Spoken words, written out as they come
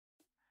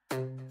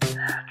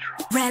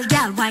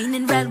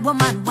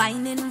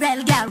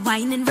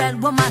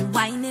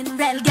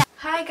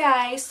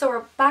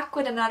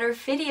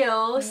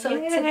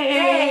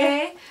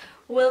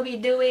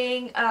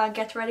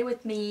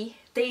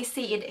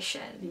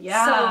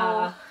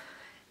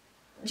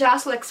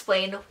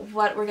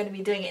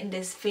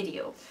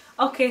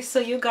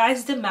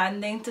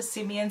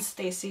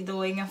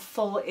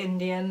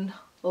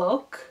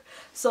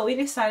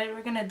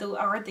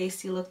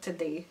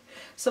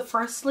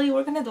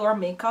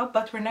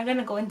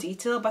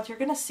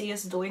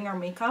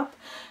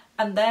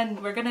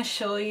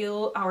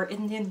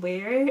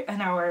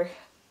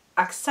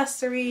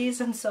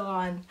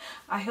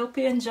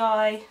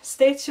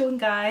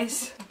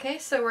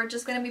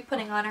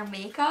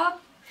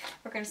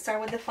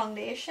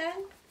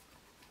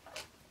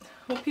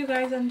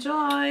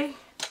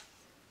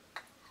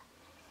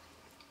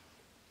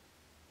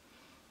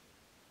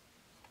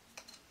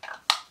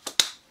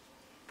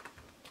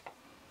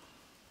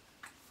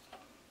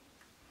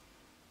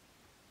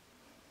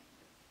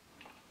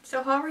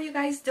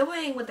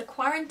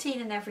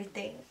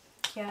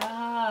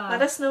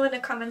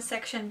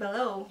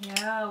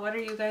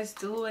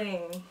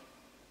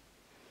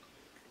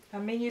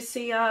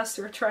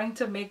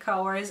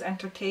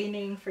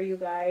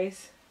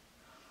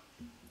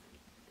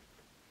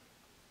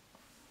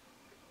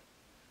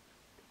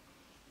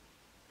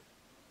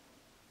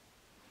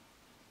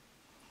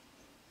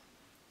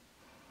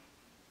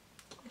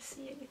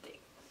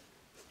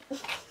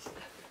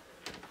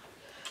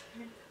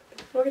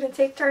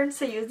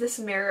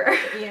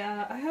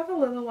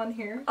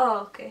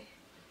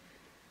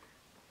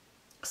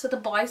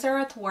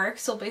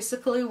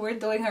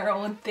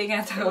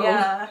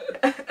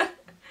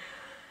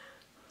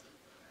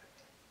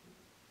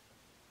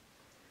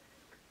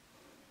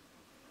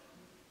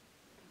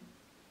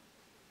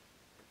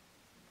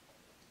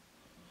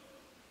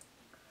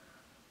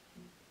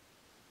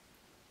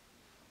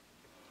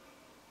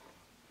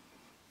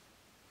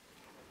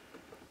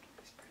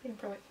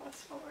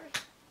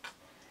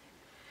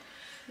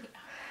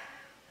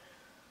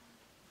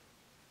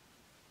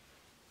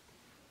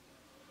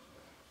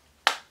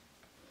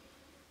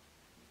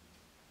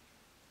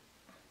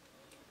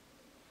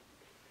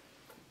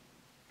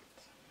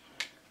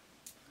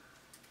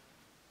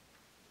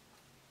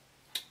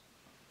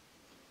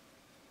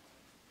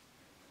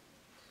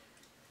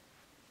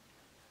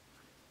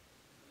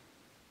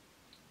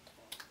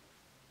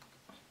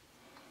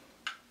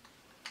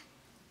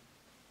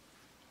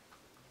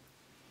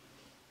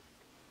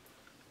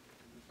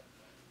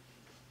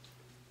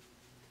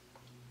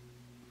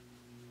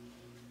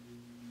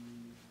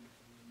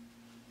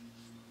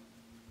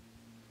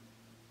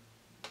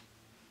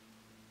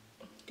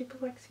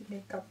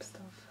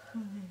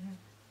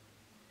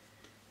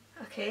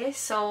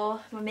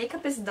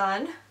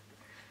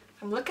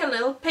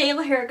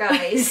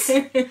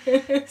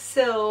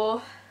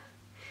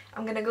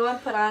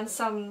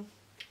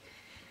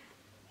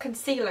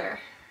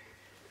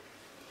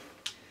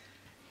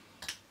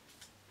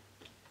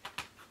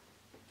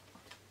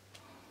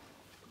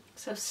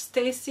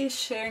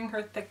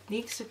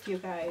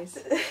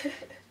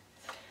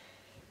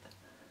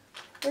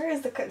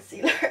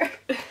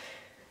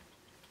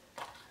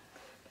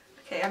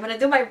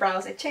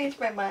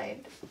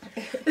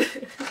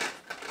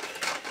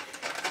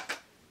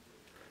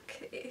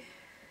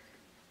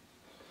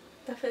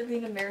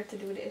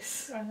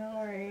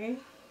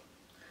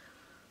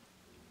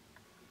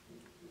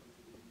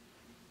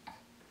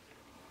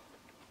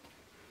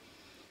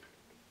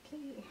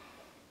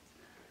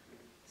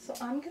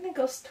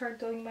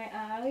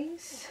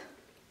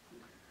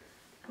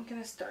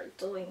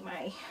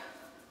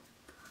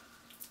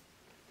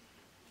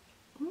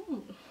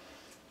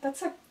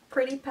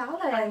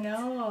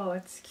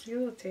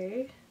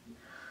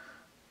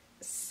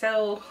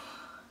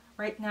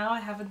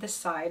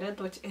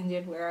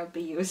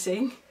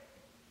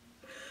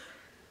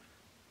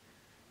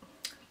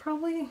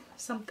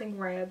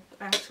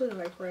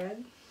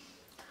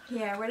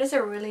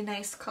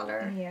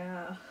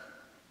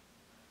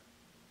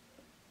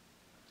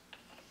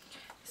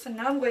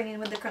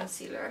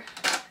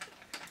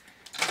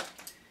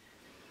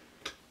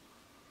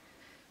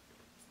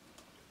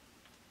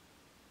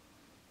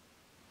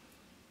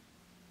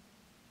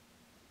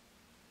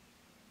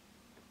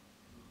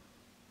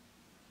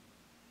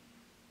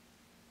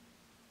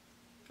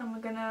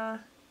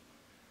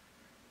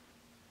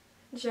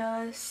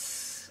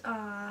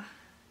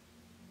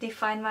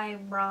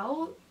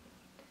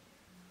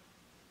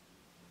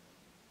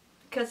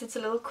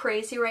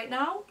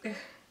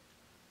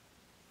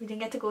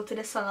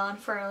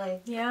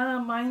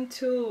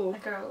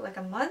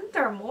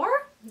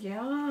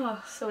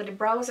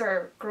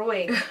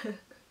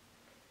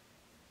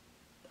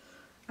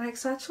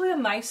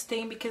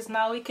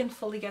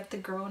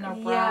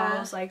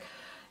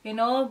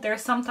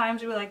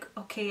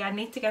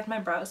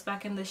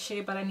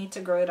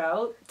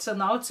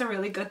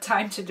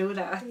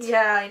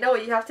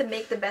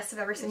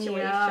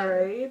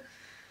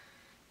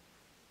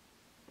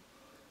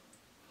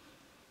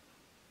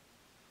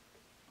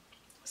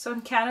So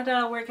in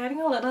Canada, we're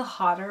getting a little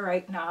hotter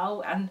right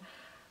now, and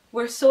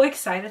we're so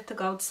excited to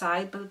go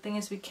outside, but the thing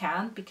is we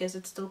can't because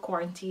it's still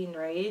quarantine,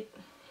 right?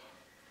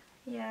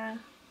 Yeah.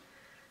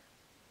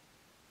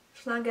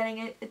 It's not getting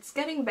it. It's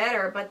getting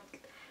better, but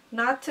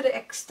not to the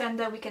extent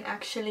that we can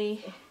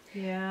actually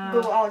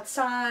go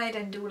outside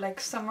and do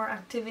like summer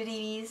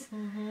activities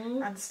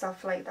and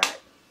stuff like that.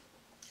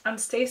 And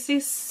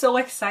Stacy's so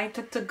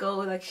excited to go.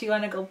 Like, she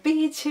wanna go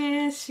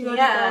beaches. She wanna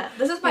go,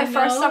 this is my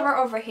first know? summer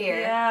over here.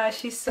 Yeah,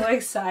 she's so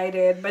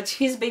excited, but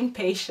she's being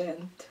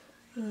patient.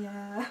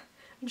 Yeah,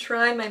 I'm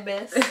trying my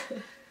best.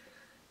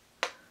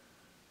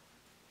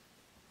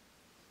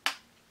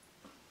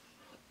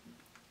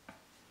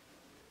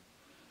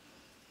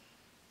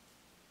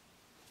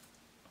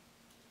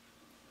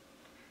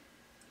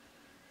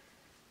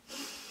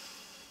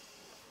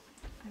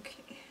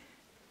 Okay,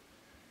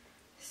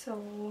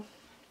 so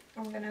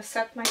I'm gonna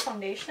set my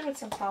foundation with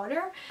some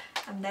powder,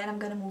 and then I'm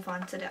gonna move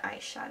on to the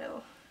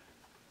eyeshadow.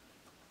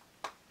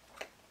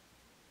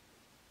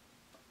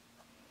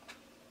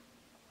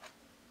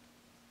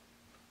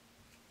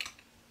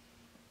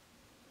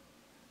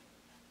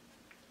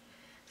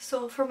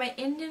 So for my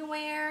Indian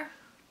wear,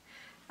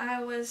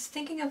 I was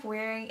thinking of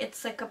wearing,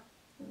 it's like a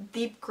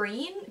deep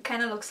green, it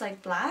kind of looks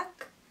like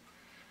black.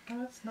 Oh,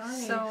 that's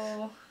nice.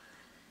 So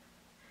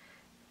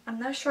I'm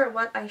not sure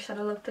what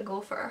eyeshadow look to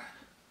go for.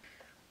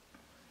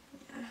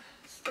 Yeah,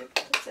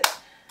 that's it.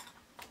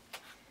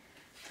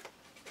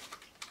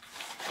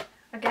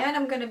 Again,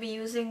 I'm going to be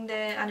using the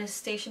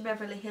Anastasia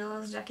Beverly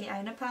Hills Jackie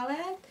Aina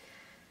palette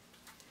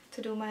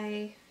to do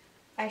my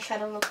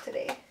eyeshadow look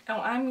today. Oh,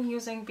 I'm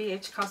using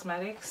BH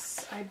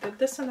Cosmetics. I did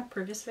this in a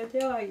previous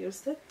video. I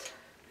used it.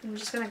 I'm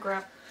just going to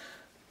grab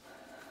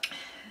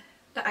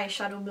the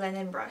eyeshadow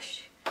blending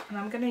brush. And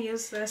I'm going to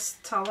use this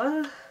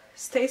Tala.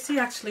 Stacy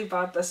actually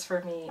bought this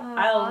for me. Aww.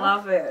 I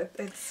love it.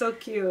 It's so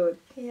cute.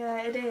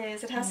 Yeah, it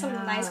is. It has some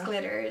nice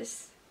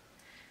glitters.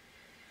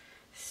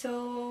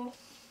 So,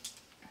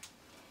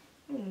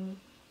 I'm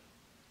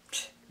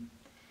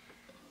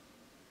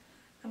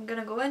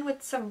gonna go in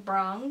with some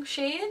brown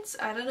shades.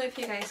 I don't know if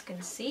you guys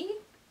can see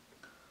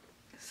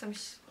some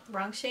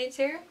brown shades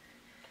here.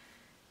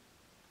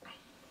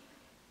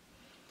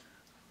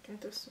 Can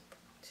do some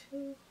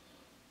brown too.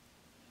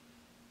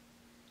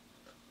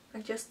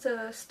 Just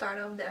to start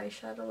off the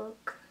eyeshadow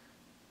look.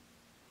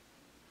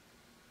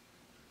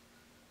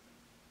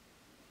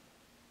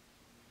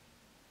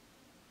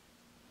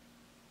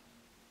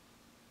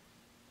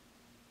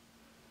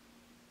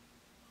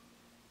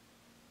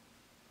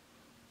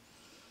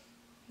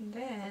 And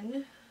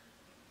then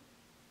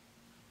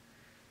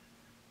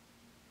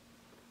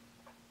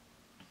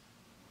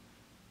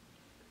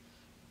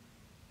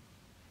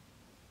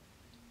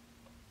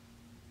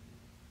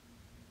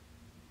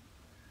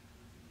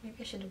maybe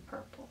I should do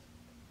purple.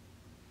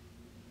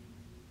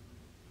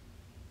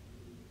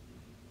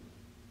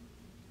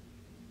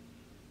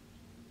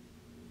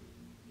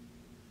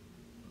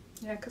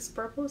 Yeah, because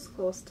purple is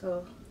close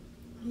to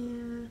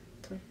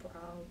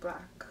brown,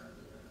 black.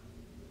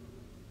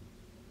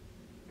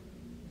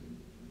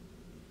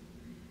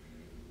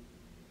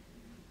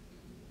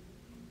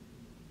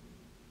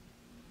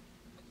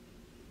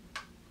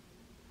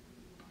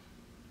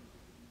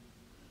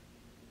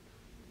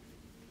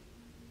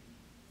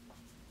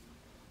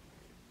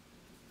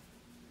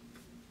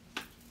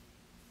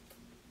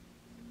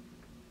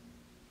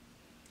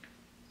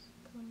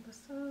 Blend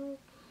this out.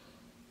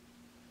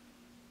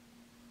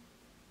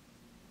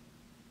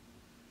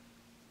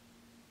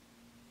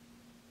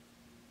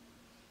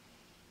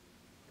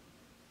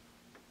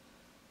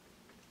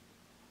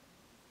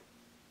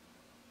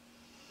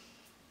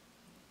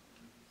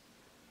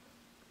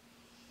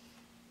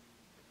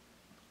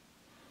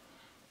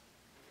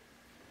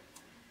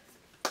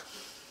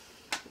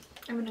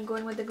 I'm gonna go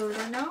in with the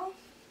glitter now.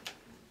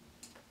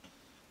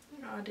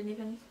 Oh, I didn't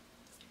even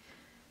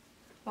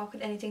walk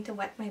with anything to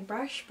wet my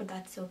brush, but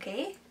that's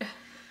okay.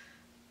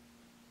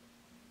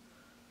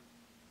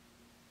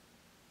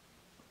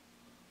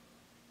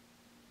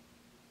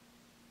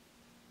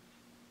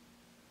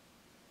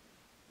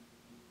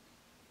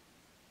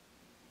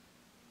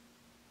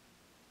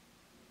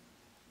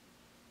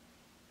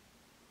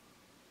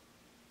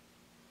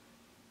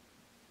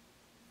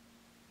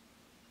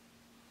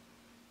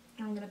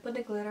 I'm gonna put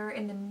the glitter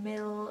in the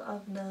middle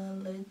of the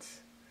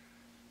lids,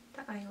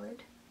 the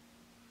eyelid.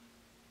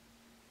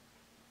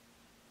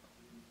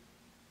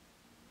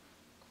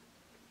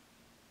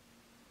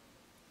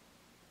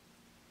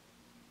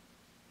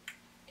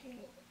 Okay,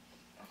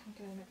 I'm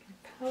gonna make my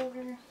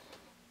powder.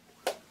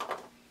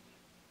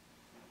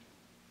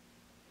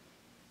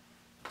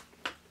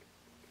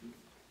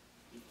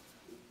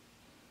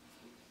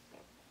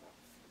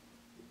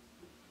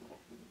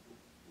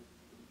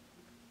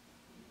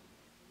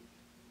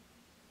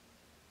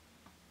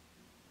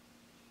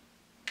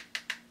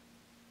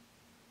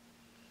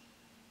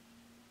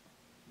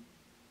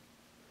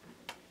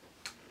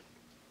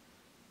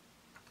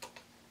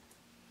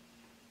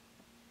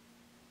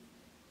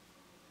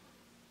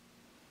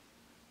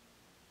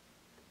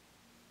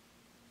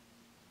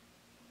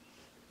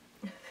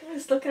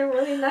 it's looking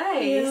really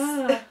nice.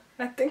 Yeah,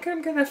 I think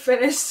I'm gonna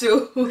finish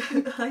soon.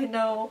 I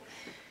know.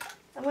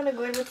 I'm gonna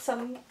go in with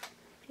some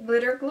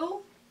glitter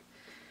glue.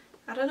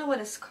 I don't know what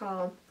it's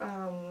called.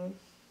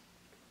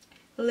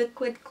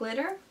 Liquid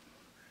glitter.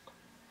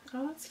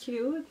 Oh, that's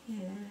cute.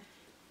 Yeah.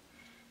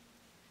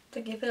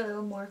 To give it a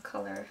little more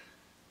color.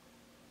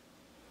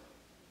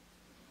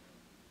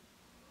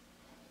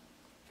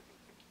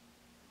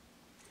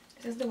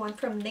 This is the one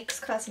from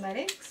NYX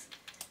Cosmetics.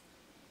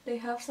 They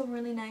have some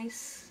really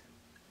nice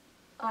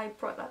eye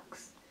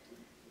products.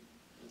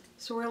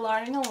 So we're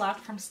learning a lot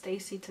from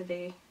Stacy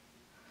today.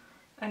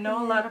 I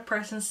know a lot of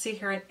persons see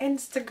her on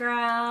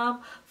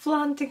Instagram,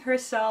 flaunting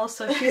herself,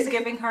 so she's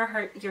giving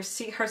her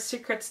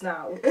secrets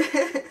now.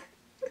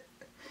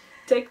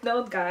 Take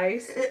note,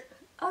 guys.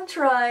 I'm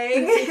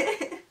trying.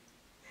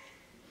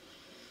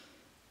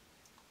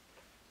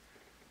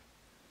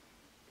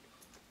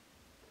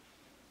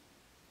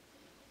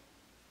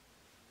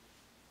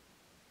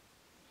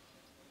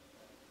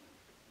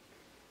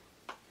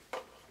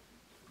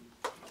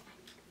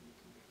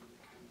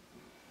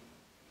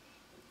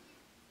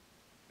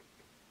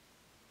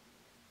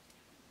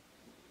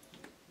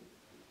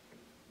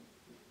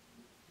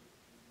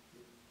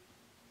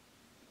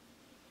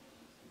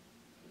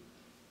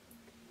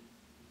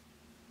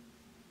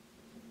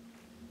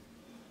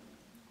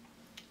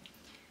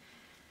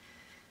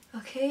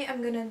 Okay,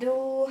 I'm gonna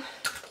do...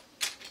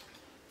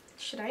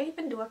 Should I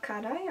even do a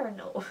cat eye or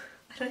no?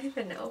 I don't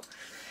even know.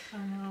 I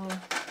know.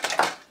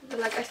 But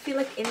like, I feel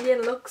like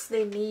Indian looks,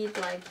 they need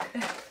like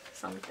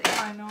something.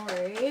 I know,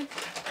 right?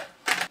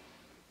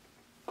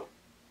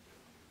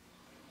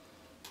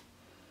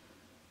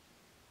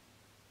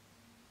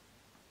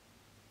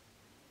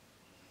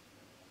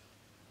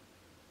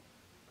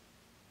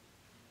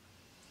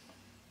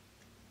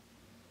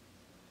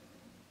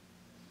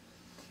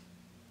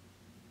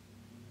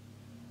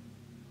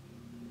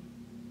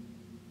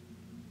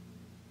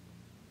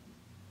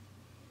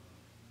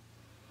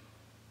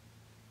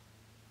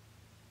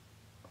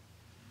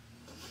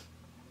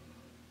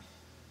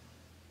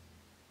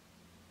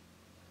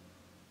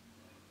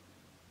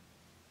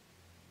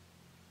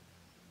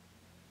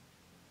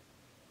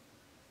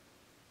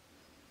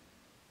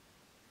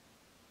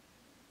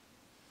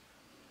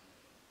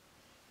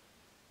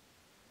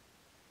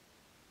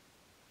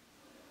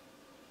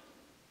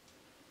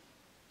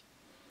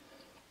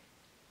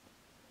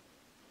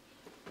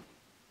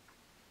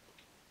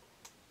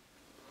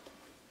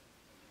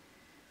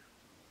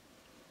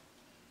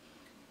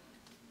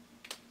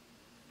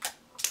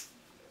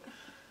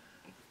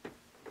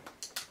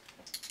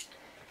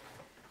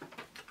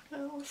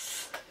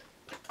 Else.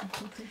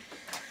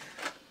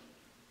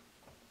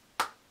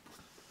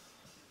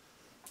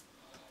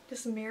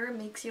 This mirror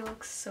makes you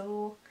look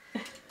so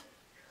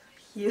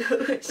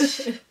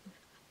huge.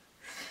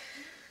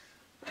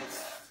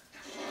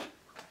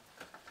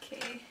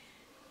 Okay.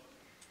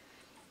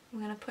 I'm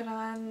gonna put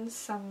on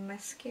some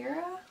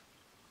mascara.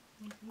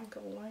 I'm gonna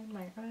go line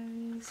my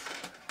eyes.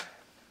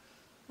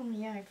 Oh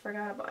yeah, I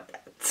forgot about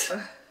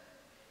that.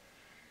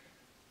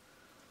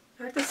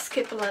 I have to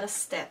skip a lot of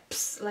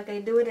steps. Like I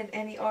do it in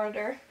any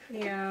order.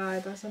 Yeah,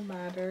 it doesn't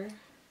matter.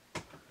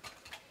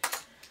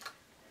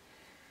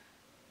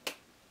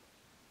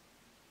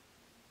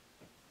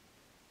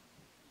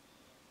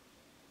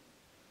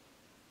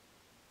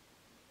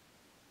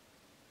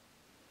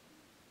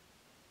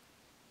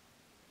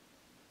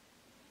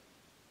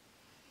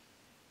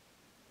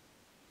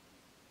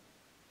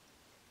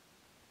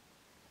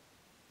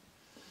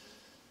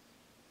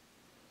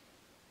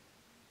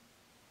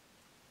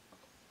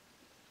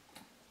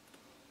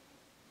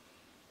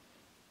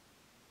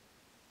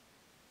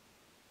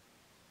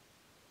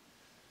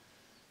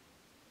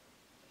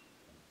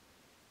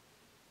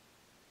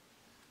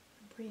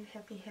 Breathe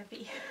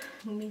heavy.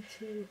 Me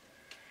too.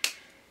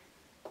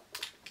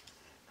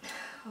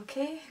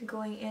 Okay,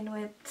 going in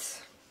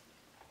with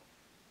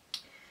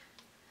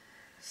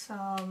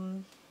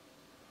some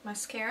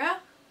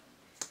mascara.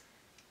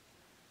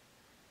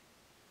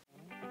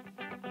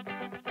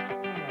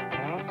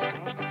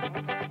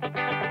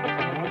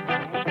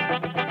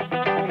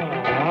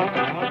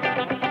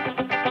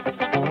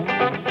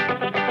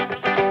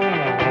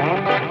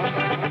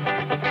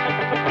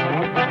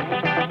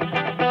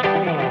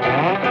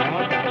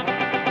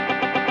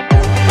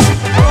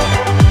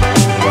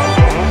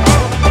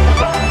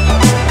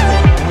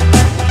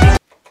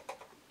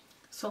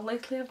 So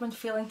lately I've been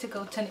feeling to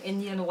go to an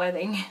Indian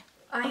wedding.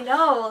 I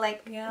know,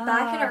 like Yeah.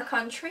 back in our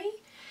country,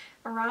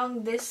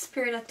 around this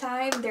period of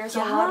time, there's a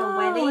lot of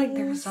weddings. Like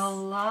there's a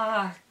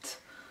lot.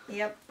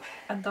 Yep.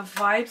 And the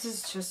vibes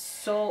is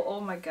just so, oh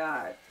my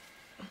god.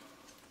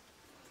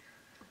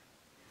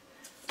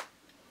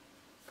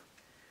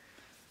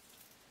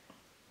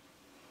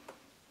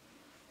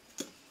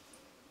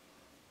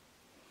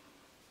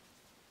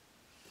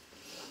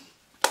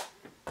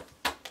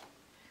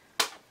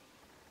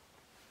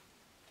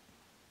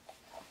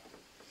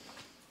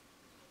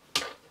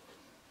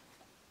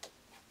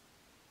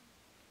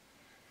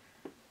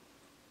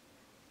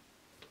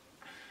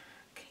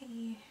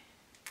 Okay.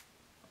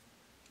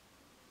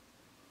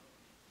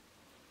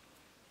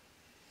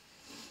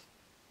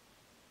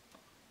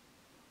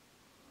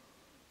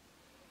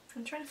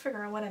 I'm trying to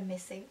figure out what I'm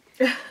missing.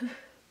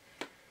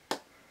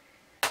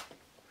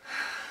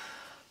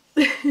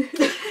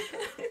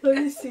 Let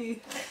me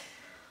see.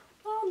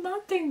 Oh,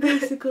 nothing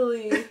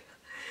basically.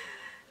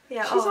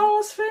 Yeah, she's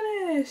almost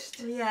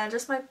finished. Yeah,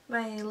 just my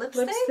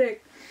lipstick.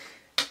 Lipstick.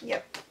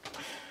 Yep.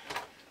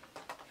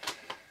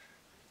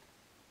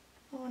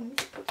 Oh, let me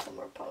just put some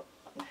more powder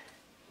on.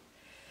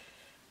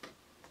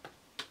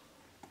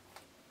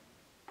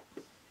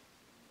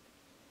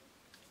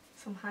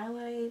 Some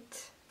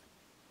highlight.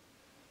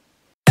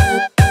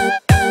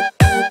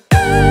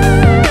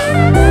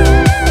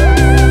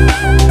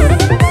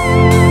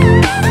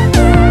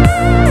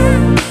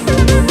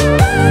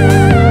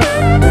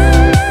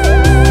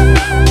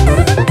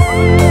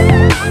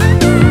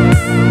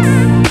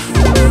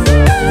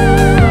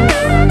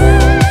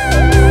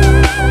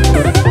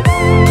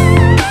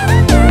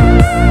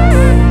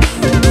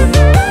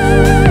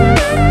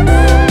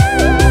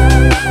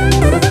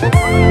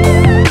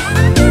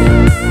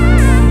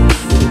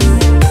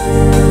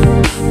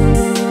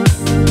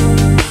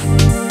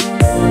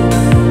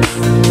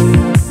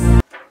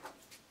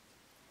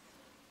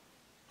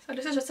 So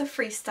this is just a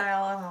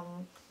freestyle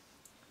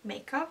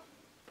makeup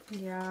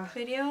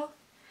video.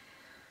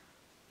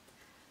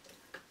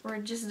 We're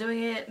just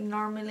doing it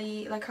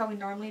normally, like how we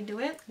normally do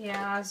it.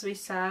 Yeah, as we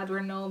said,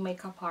 we're no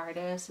makeup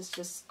artists. It's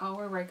just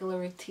our regular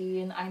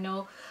routine. I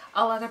know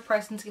a lot of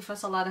persons give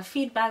us a lot of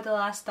feedback the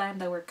last time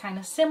that we're kind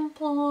of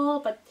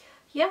simple, but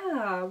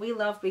yeah, we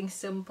love being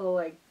simple.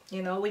 Like,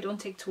 you know, we don't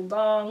take too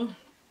long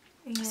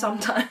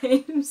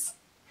sometimes.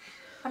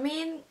 I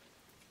mean,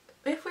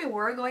 if we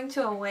were going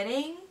to a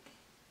wedding,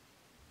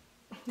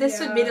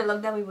 this would be the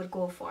look that we would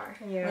go for.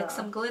 Like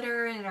some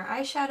glitter in our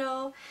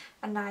eyeshadow,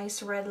 a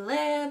nice red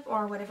lip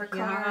or whatever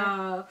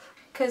color.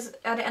 Because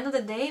at the end of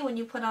the day, when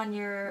you put on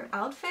your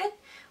outfit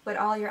with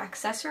all your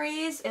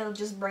accessories, it'll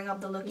just bring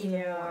up the look even more.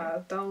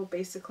 Yeah, that'll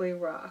basically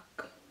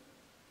rock.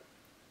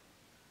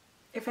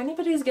 If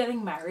anybody's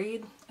getting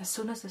married, as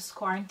soon as this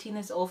quarantine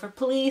is over,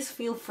 please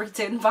feel free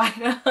to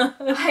invite us.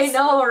 I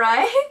know,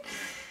 right?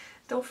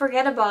 Don't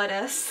forget about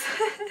us.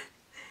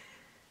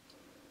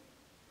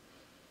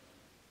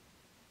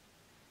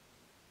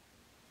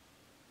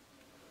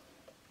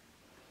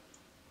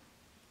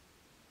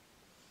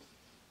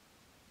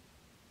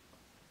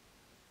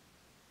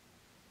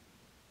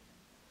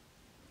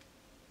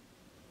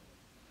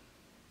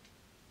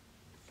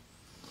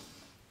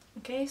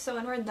 Okay, so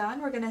when we're done,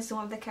 we're gonna zoom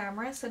up the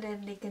camera so that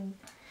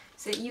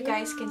you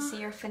guys can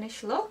see our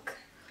finished look.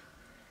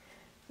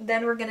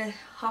 Then we're gonna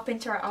hop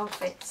into our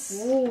outfits.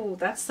 Ooh,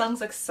 that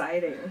sounds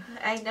exciting.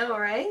 I know,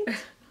 right?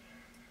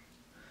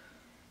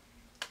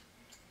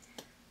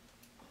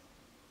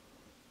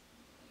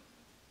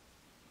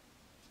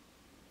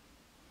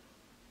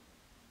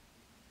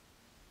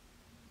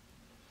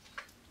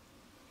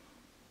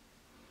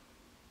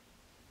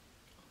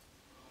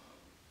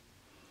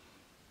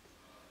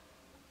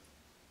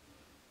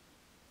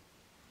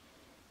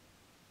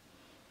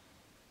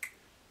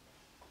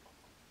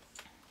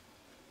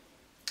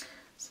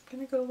 I'm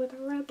gonna go with a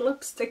red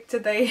lipstick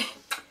today.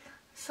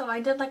 So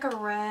I did like a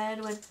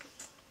red with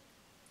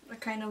a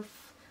kind of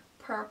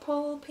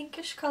purple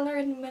pinkish color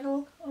in the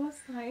middle. Oh,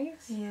 that's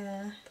nice.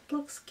 Yeah. That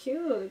looks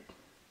cute.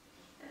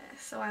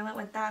 So I went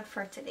with that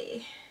for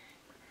today.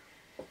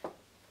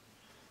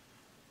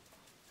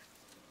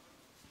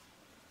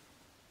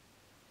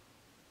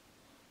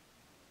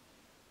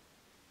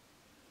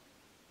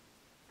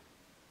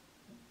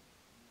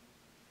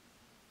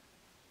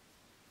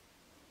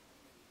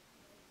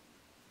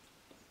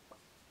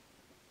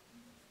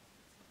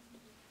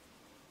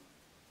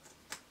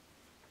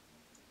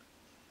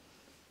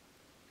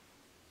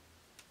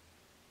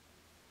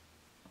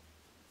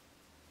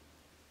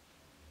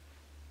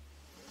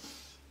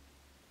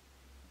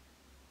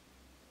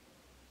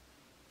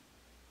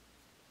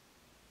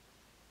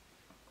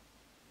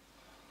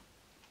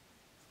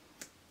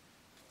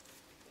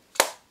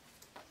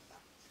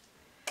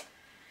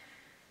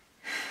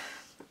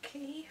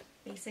 Okay,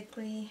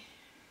 basically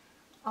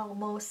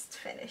almost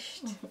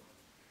finished.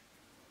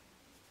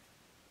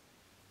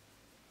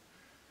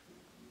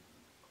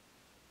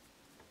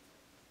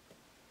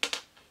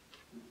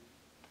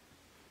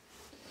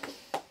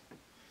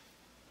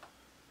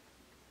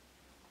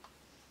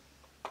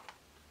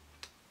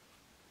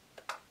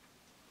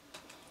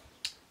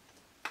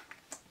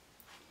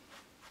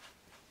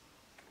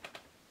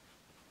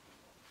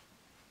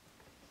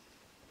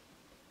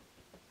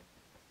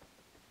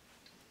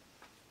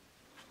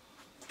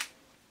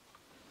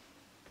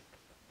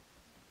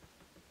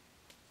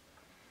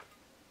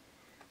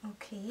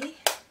 Okay.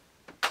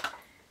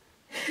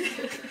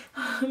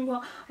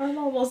 I'm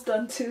almost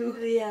done too.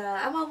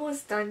 Yeah, I'm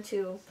almost done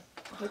too.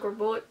 Like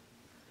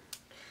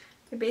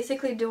we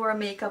basically do our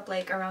makeup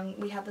like around,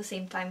 we have the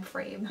same time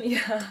frame.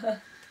 Yeah.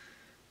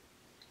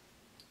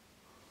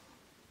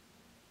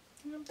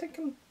 I think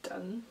I'm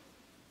done.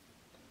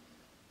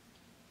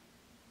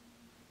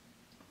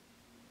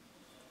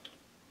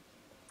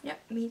 Yep,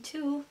 me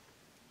too.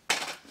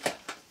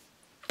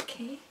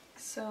 Okay,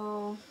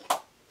 so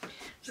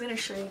just gonna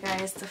show you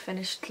guys the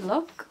finished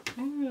look.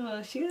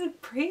 Oh, she looks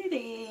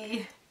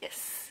pretty.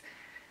 Yes.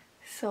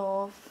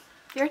 So,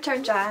 your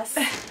turn, Jas.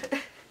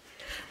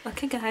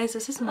 Okay guys,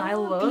 this is my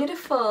look.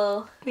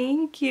 Beautiful.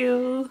 Thank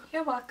you.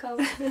 You're welcome.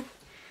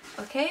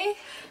 Okay.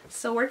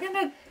 So we're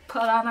gonna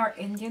put on our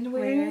Indian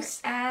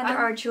wears. And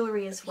our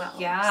jewelry as well.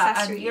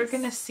 Yeah, and you're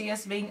gonna see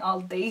us being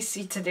all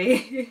Desi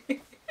today.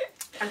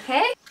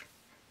 Okay.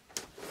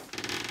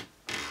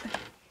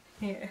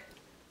 Yeah.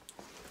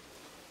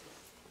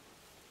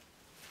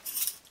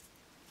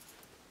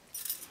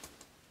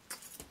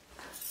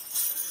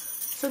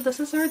 So this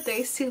is our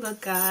Desi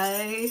look,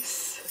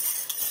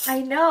 guys.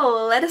 I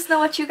know. Let us know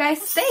what you guys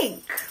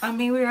think. I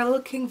mean, we are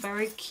looking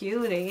very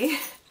cutie.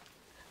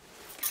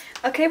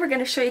 Okay, we're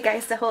gonna show you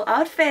guys the whole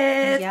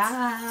outfit.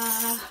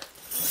 Yeah.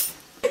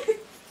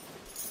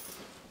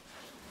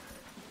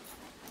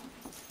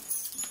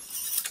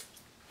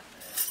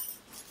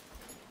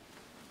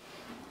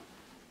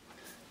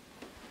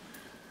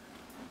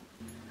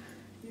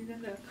 You're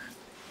gonna...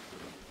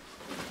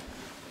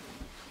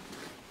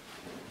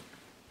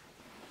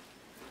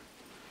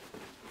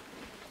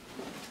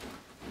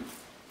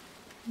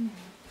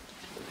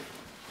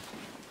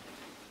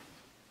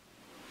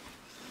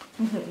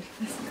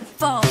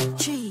 Four,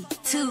 three,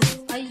 two,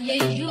 yo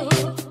yo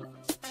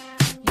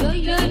yo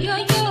yo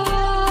yo.